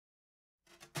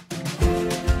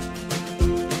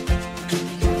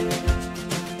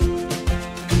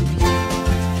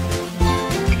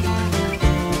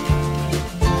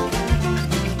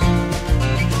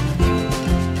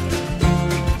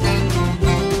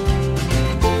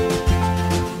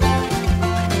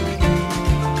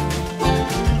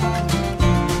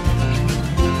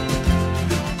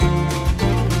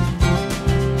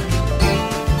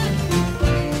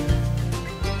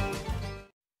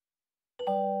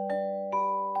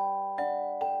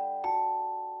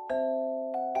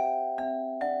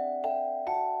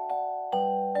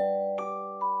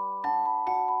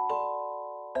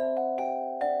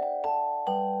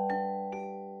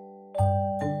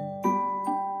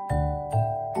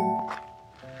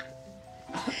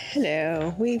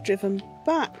Hello, we've driven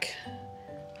back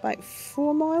about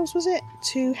 4 miles, was it,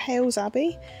 to Hayles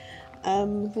Abbey.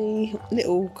 The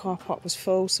little car park was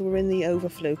full, so we're in the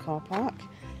overflow car park.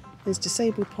 There's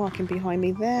disabled parking behind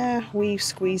me there. We've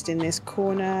squeezed in this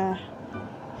corner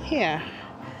here.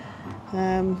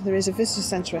 There is a visitor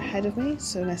centre ahead of me,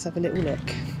 so let's have a little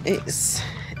look. It's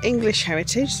English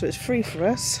heritage, so it's free for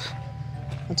us.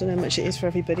 I don't know how much it is for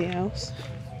everybody else.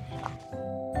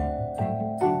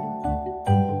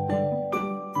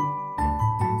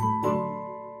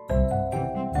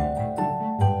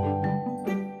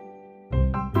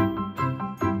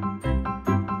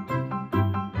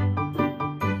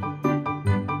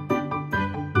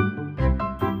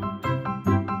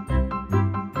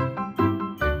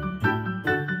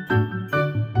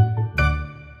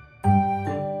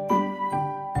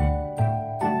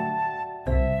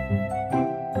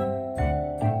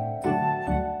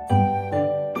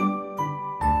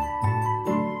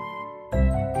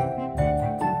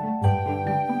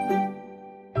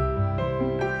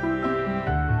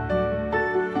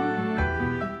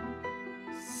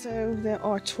 So there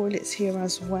are toilets here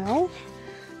as well.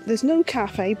 There's no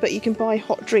cafe, but you can buy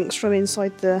hot drinks from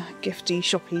inside the gifty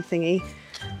shoppy thingy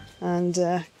and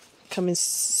come and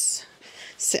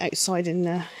sit outside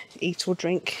and eat or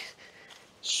drink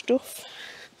stuff.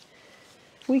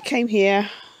 We came here,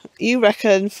 you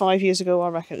reckon 5 years ago, I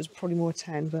reckon it was probably more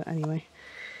 10, but anyway.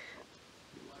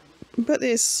 But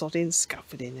there's sodding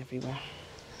scaffolding everywhere.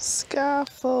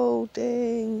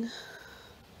 Scaffolding.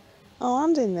 Oh,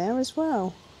 and in there as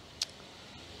well.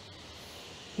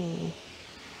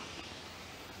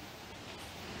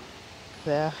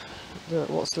 There,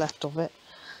 what's left of it,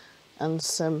 and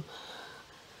some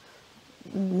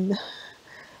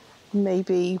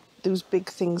maybe those big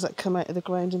things that come out of the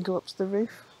ground and go up to the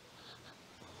roof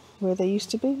where they used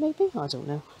to be, maybe, I don't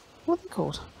know what are they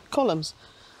called, columns.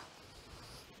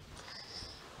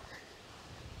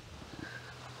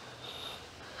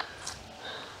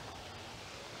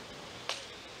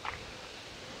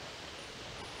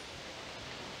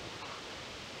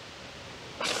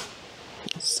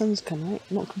 The sun's come out,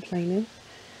 not complaining,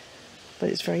 but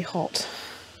it's very hot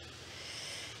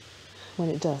when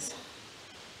it does,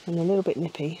 and a little bit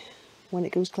nippy when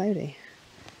it goes cloudy.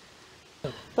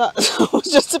 That, I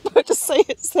was just about to say,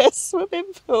 it's their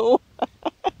swimming pool.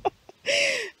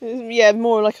 Yeah,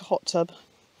 more like a hot tub.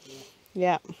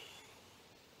 Yeah.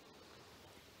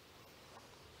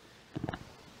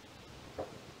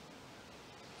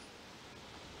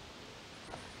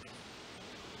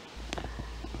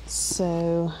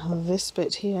 So this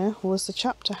bit here was the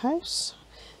chapter house,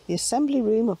 the assembly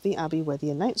room of the abbey where the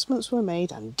announcements were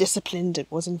made and discipline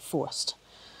was enforced.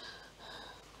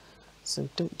 So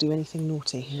don't do anything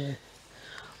naughty, yeah,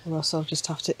 or else I'll just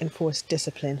have to enforce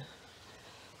discipline.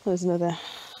 There's another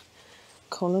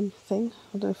column thing.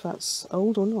 I don't know if that's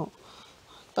old or not.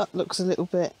 That looks a little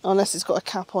bit, unless it's got a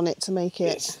cap on it to make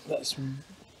it. Yes, that's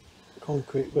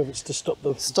concrete, whether it's to stop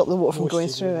the water from going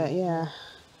through it, yeah.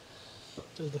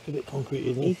 It does look a bit concrete,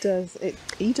 doesn't it?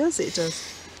 It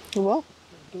does. What?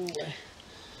 Doorway.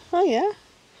 Oh yeah.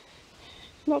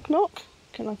 Knock knock.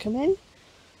 Can I come in?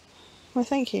 Why,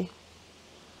 thank you.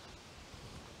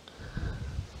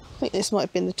 I think this might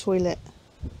have been the toilet.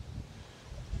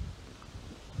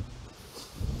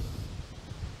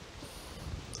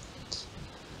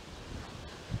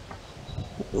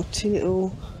 Two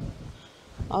little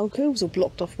alcoves or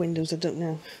blocked off windows, I don't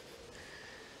know.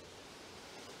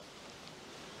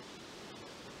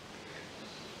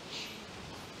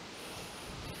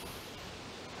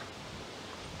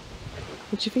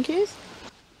 What do you think it is?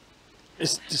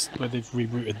 It's just where they've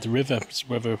rerouted the river. It's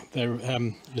whether their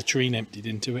latrine emptied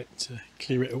into it to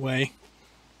clear it away.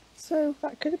 So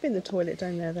that could have been the toilet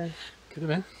down there then. Could have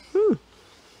been.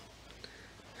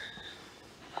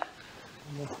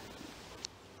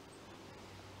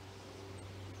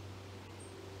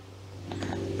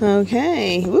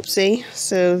 Okay, whoopsie.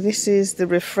 So this is the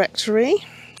refectory.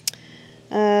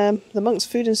 The monks'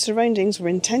 food and surroundings were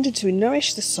intended to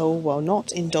nourish the soul while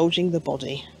not indulging the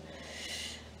body.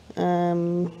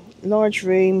 Large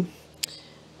room,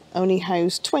 only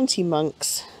housed 20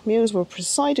 monks. Meals were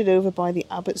presided over by the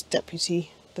abbot's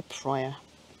deputy, the prior.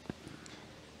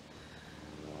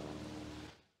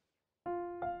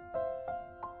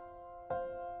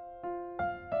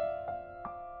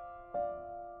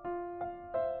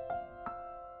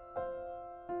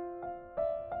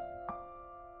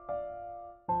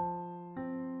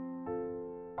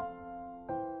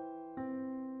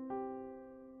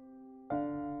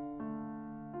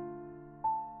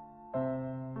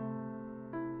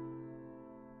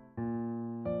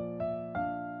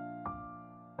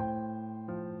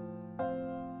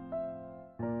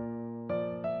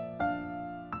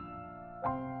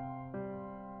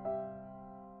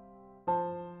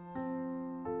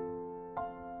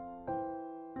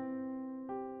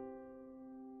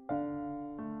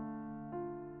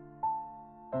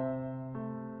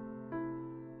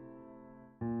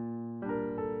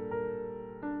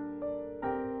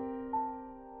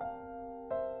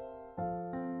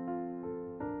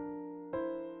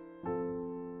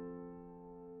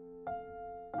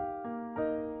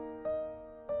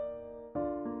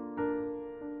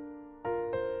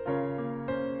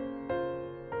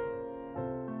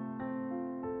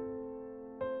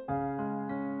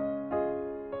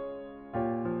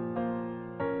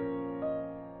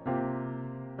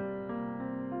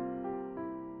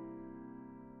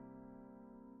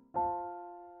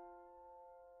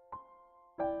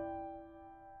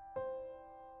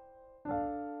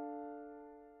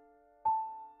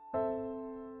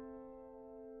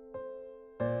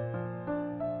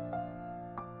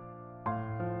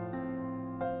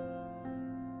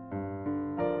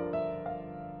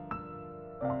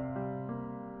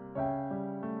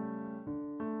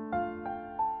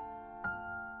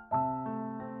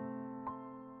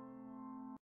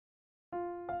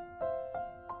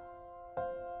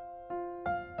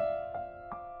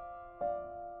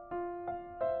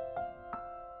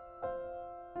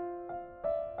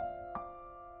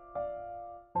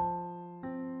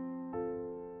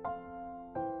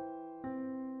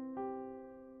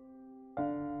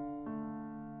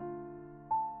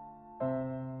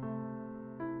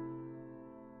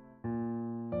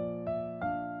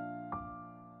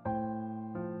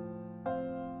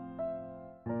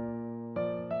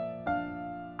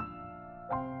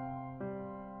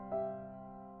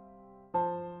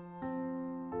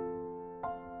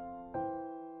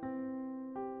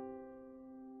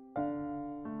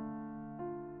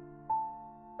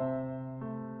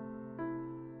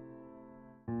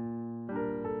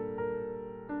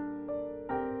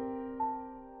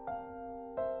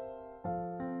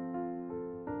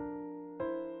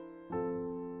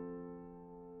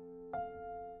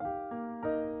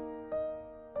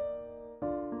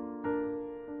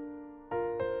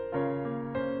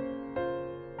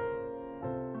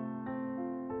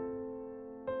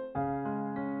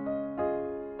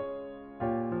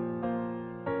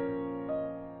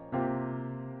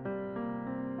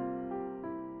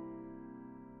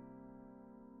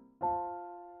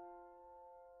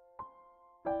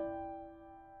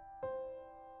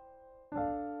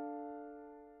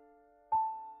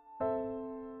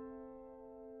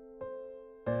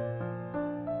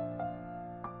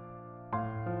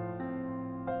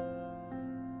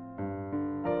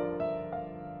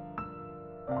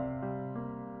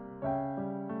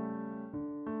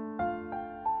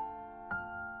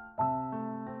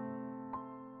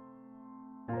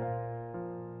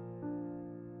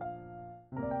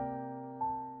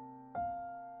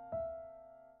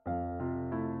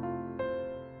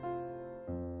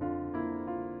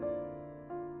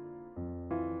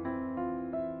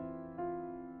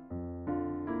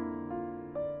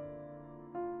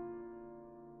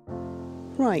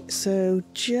 Right, so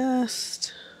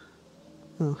just...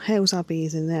 Oh, Hayles Abbey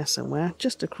is in there somewhere.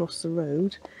 Just across the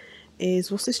road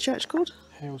is... What's this church called?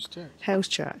 Hayles Church. Hayles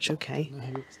Church, okay. I don't know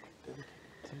who it's dedicated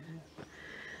to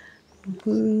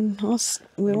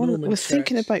yet. We're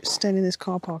thinking about staying in this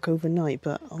car park overnight,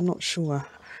 but I'm not sure.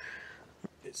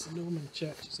 It's a Norman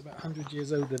church. It's about 100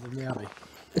 years older than the Abbey.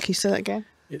 Can you say that again?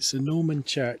 It's a Norman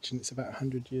church and it's about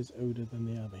 100 years older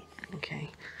than the Abbey. Okay.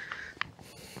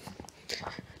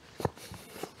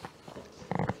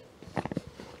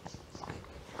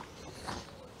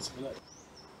 So look.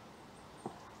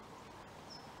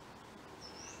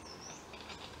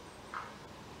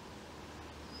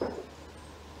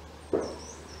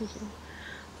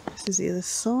 This is the other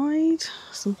side.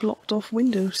 Some blocked off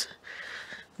windows.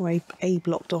 Or a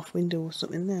blocked off window or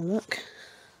something there, look.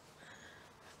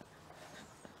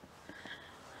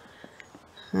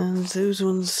 And those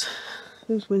windows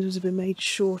have been made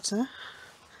shorter.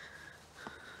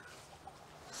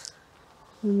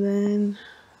 And then,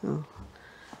 oh,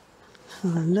 a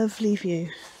lovely view.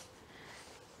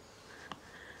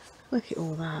 Look at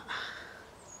all that.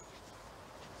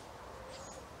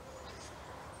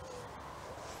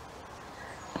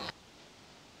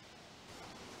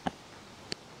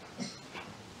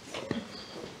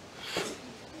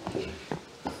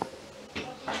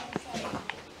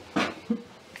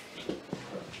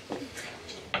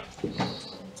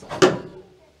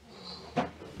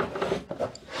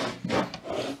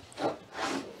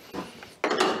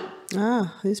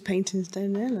 Ah, there's paintings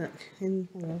down there, look.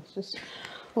 Well, it's just,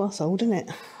 well, that's old, isn't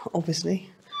it? Obviously.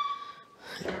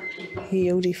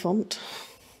 Yodi font.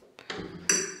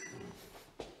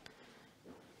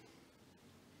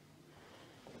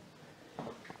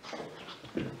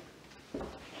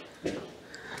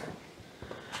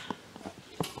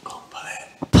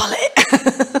 Pull it!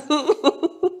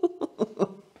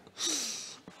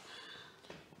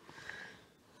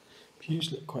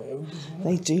 Pews look quite old as well.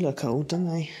 They do look old, don't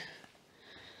they?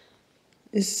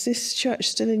 Is this church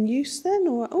still in use then?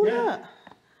 Or oh, Yeah.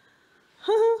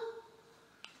 Look.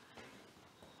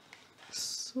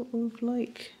 Sort of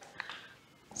like,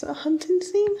 is that a hunting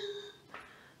scene?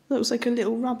 Looks like a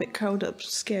little rabbit curled up,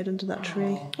 scared under that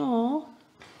tree. Aww.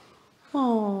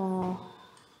 Aww.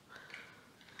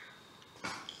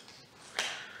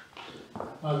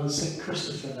 Oh, there's St.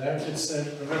 Christopher there. It's I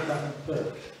read that in the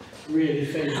book. Really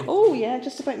famous. Oh yeah,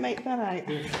 just about make that out.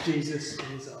 With Jesus in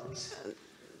his arms.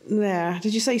 There.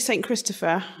 Did you say St.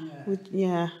 Christopher? Yeah.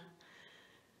 Yeah.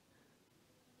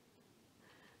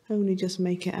 Only just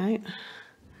make it out.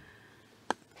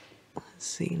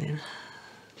 Ceiling.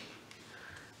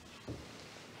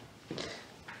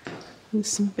 There's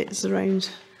some bits around,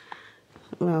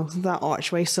 well, that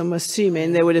archway, so I'm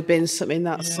assuming there would have been something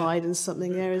that side and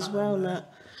something there as well. Look.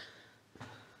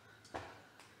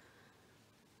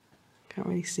 Can't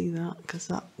really see that because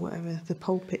that, whatever, the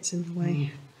pulpit's in the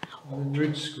way. And the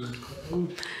rood screen quite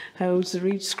old. How's the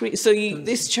rood screen? So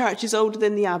this church is older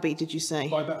than the Abbey, did you say?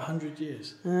 By about 100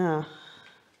 years. Ah.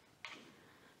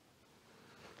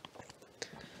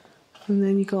 And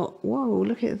then you got, whoa,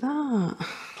 look at that.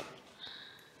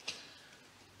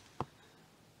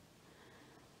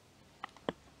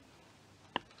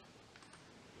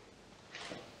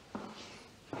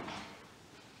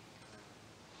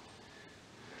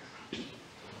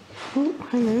 Oh,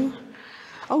 hello.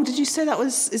 Oh, did you say that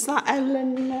was, is that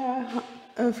Eleanor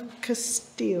of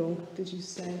Castile, did you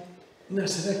say? No,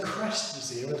 so their crest was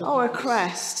here. Oh, a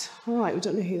crest. All right, we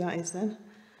don't know who that is then.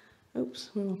 Oops,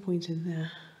 where am I pointing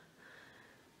there?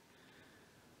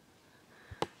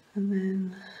 And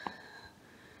then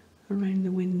around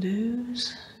the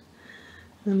windows.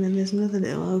 And then there's another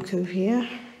little alcove here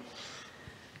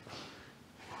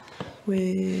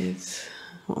with,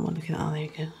 what am I looking at? Oh, there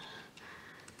you go.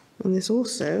 And there's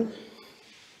also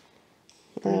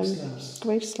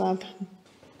grave slab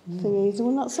thingies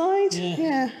on that side.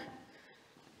 Yeah.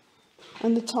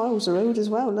 And the tiles are old as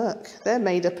well, look. They're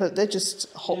made up of, they're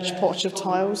just hodgepodge of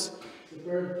tiles. The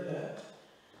bird there.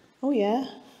 Oh yeah.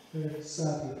 Very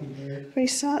sad looking bird. Very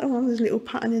sad. Oh, there's a little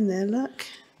pattern in there, look.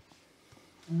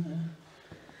 And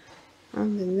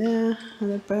in there,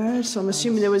 and a bird. So I'm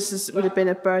assuming there would have been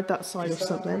a bird that side or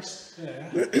something.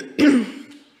 Yeah.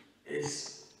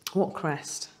 Is what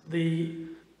crest? The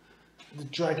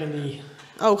dragony.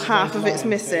 Oh, half of it's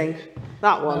missing.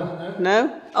 That one?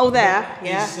 No? Oh, there.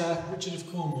 Yeah. Is Richard of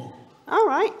Cornwall. All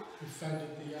right. Who founded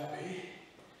the Abbey.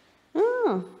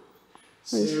 Oh.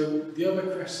 So the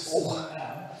other crest is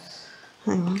now.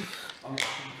 Hang on. On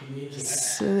the internet.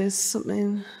 So there's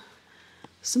something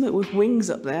with wings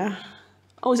up there.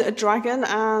 Oh, is it a dragon?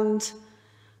 And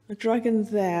a dragon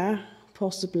there,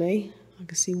 possibly. I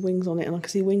can see wings on it, and I can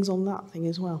see wings on that thing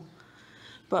as well.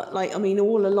 But like, I mean,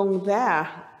 all along there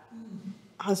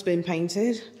has been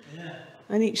painted. Yeah.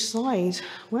 And each side,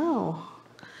 wow.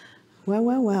 Well,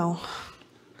 well, well.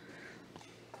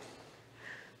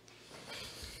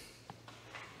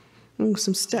 Oh,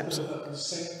 some steps.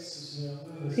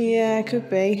 Yeah, it could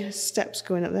be. Steps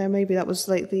going up there. Maybe that was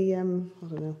like the, I don't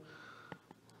know.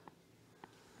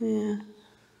 Yeah.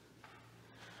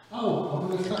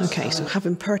 Oh, okay, so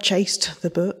having purchased the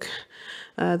book,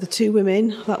 the two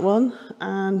women, that one,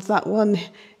 and that one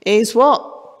is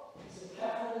what?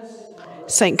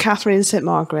 St. Catherine and St.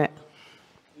 Margaret.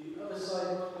 The other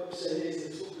side, like you say,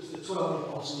 is the 12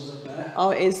 apostles up there. Oh,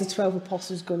 it is the 12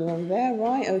 apostles going along there,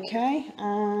 right, okay,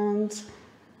 and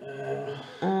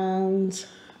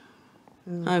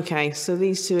okay, so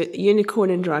these two,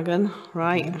 unicorn and dragon,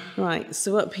 right, Yeah. right,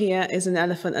 so up here is an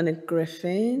elephant and a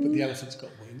griffin. But the elephant's got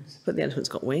wings. But the elephant's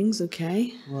got wings,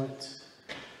 okay. Right,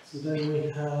 so then we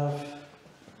have...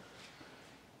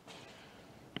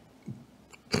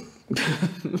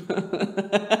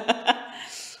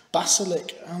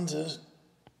 basilisk and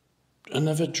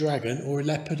another dragon, or a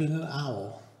leopard and an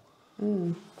owl.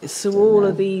 So all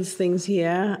of these things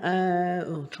here,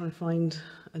 I'll try and find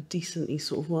a decently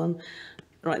sort of one.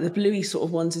 Right, the bluey sort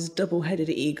of ones is double-headed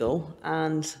eagle,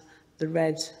 and the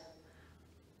red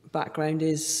background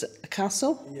is a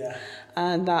castle. Yeah.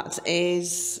 And that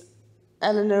is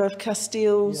Eleanor of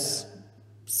Castile's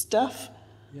stuff.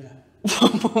 Yeah.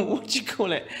 What do you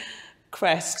call it?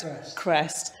 Crest.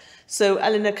 Crest. So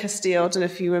Eleanor Castile, I don't know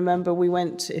if you remember, we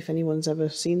went, if anyone's ever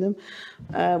seen them,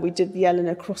 we did the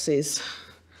Eleanor crosses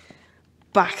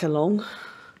back along.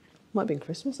 Might have been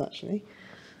Christmas, actually.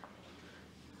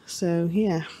 So,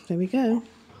 yeah, there we go.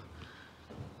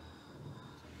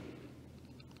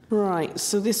 Right,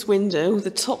 so this window, the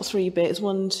top three bits,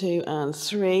 1, 2 and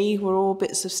 3, were all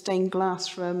bits of stained glass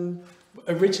from...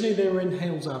 Originally they were in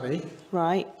Hayles Abbey.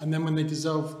 Right. And then when they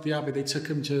dissolved the abbey, they took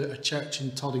them to a church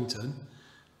in Toddington.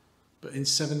 But in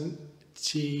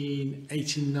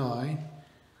 1789,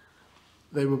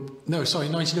 they were... No, sorry,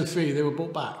 1903, they were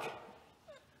brought back.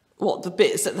 What, the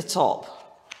bits at the top?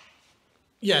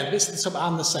 Yeah, the bits at the top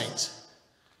and the saints.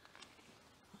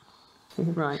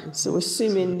 Right, so we're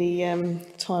assuming the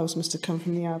tiles must have come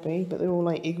from the abbey, but they're all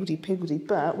like higgledy-piggledy.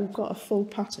 But we've got a full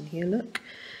pattern here, look.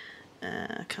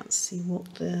 I can't see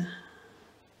what the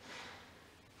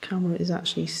camera is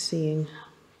actually seeing,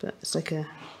 but it's like a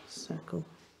circle.